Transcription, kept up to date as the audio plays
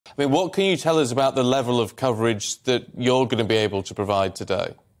I mean, what can you tell us about the level of coverage that you're going to be able to provide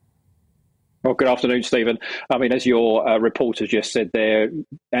today? Well, good afternoon, Stephen. I mean, as your reporter just said there,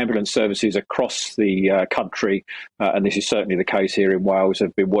 ambulance services across the country, and this is certainly the case here in Wales,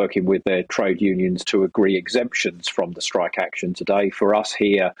 have been working with their trade unions to agree exemptions from the strike action today. For us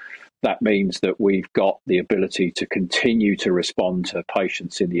here, that means that we've got the ability to continue to respond to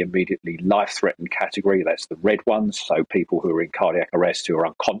patients in the immediately life-threatened category. That's the red ones, so people who are in cardiac arrest, who are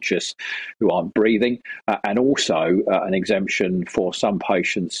unconscious, who aren't breathing, and also an exemption for some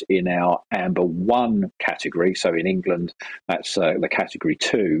patients in our amber 1 category. So in England, that's the category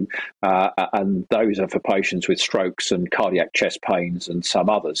 2, and those are for patients with strokes and cardiac chest pains and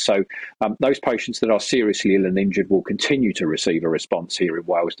some others. So those patients that are seriously ill and injured will continue to receive a response here in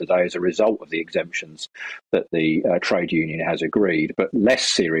Wales today as a result of the exemptions that the trade union has agreed. But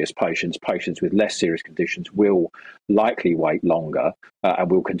less serious patients with less serious conditions, will likely wait longer, and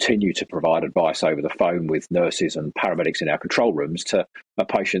we'll continue to provide advice over the phone with nurses and paramedics in our control rooms to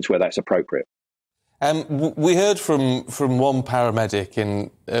patients where that's appropriate. We heard from one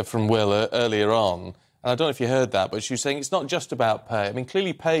paramedic from Will earlier on, and I don't know if you heard that, but she was saying it's not just about pay. I mean,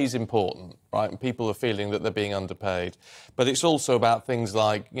 clearly pay is important, right? And people are feeling that they're being underpaid. But it's also about things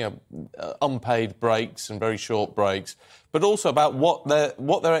like, unpaid breaks and very short breaks, but also about what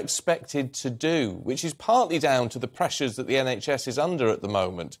they're expected to do, which is partly down to the pressures that the NHS is under at the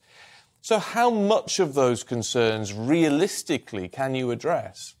moment. So how much of those concerns realistically can you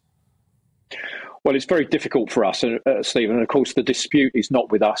address? Well, it's very difficult for us, Stephen. And of course, the dispute is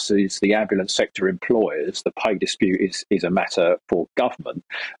not with us, it's the ambulance sector employers. The pay dispute is a matter for government.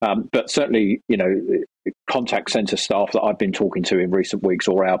 But certainly, contact centre staff that I've been talking to in recent weeks,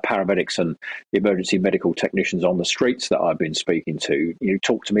 or our paramedics and emergency medical technicians on the streets that I've been speaking to,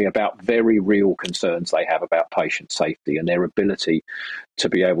 talk to me about very real concerns they have about patient safety and their ability to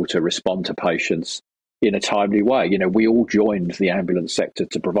be able to respond to patients in a timely way. We all joined the ambulance sector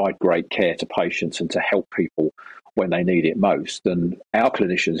to provide great care to patients and to help people when they need it most. And our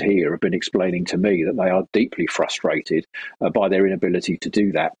clinicians here have been explaining to me that they are deeply frustrated by their inability to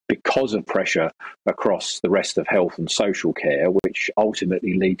do that because of pressure across the rest of health and social care, which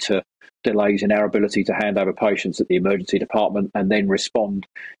ultimately lead to delays in our ability to hand over patients at the emergency department and then respond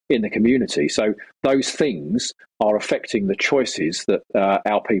in the community. So those things are affecting the choices that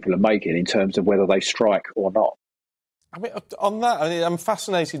our people are making in terms of whether they strike or not. I mean, on that, I'm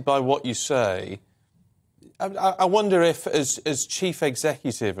fascinated by what you say. I wonder if, as Chief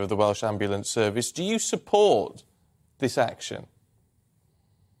Executive of the Welsh Ambulance Service, do you support this action?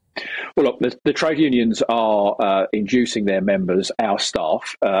 Well, look, the trade unions are inducing their members, our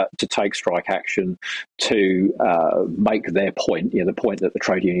staff, to take strike action to make their point, the point that the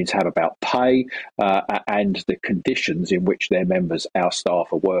trade unions have about pay and the conditions in which their members, our staff,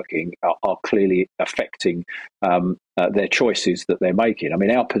 are working are clearly affecting their choices that they're making. I mean,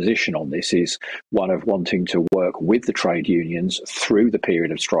 our position on this is one of wanting to work with the trade unions through the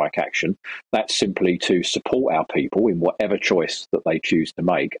period of strike action. That's simply to support our people in whatever choice that they choose to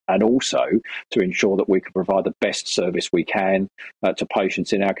make, and also to ensure that we can provide the best service we can to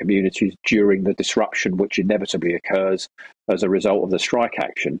patients in our communities during the disruption which inevitably occurs as a result of the strike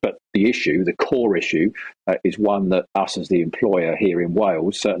action. But the issue, the core issue, is one that us as the employer here in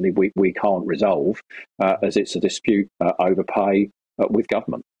Wales, certainly we can't resolve, as it's a dispute over pay with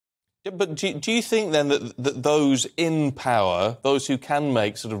government. But do you think then that those in power, those who can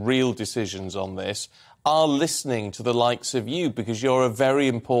make sort of real decisions on this, are listening to the likes of you, because you're a very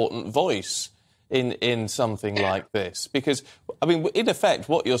important voice in something like this? Because, I mean, in effect,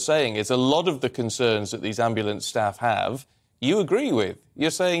 what you're saying is a lot of the concerns that these ambulance staff have, you agree with.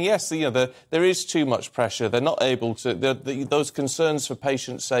 You're saying, yes, there is too much pressure. They're not able to... those concerns for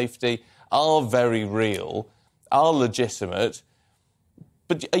patient safety are very real, are legitimate.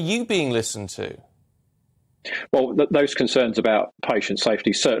 But are you being listened to? Well, those concerns about patient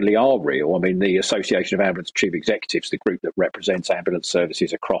safety certainly are real. I mean, the Association of Ambulance Chief Executives, the group that represents ambulance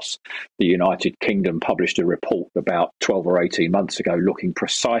services across the United Kingdom, published a report about 12 or 18 months ago looking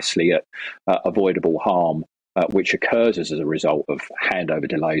precisely at avoidable harm which occurs as a result of handover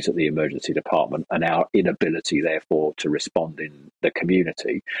delays at the emergency department and our inability, therefore, to respond in the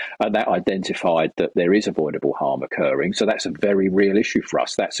community. And that identified that there is avoidable harm occurring. So that's a very real issue for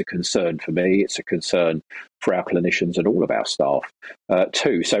us. That's a concern for me. It's a concern for our clinicians and all of our staff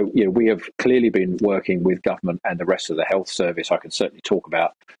too. So, we have clearly been working with government and the rest of the health service. I can certainly talk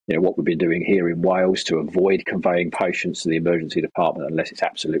about, what we've been doing here in Wales to avoid conveying patients to the emergency department unless it's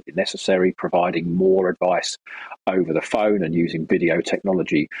absolutely necessary, providing more advice over the phone and using video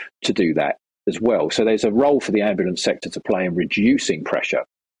technology to do that as well. So there's a role for the ambulance sector to play in reducing pressure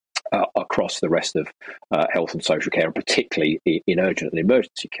across the rest of health and social care, and particularly in urgent and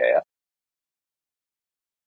emergency care.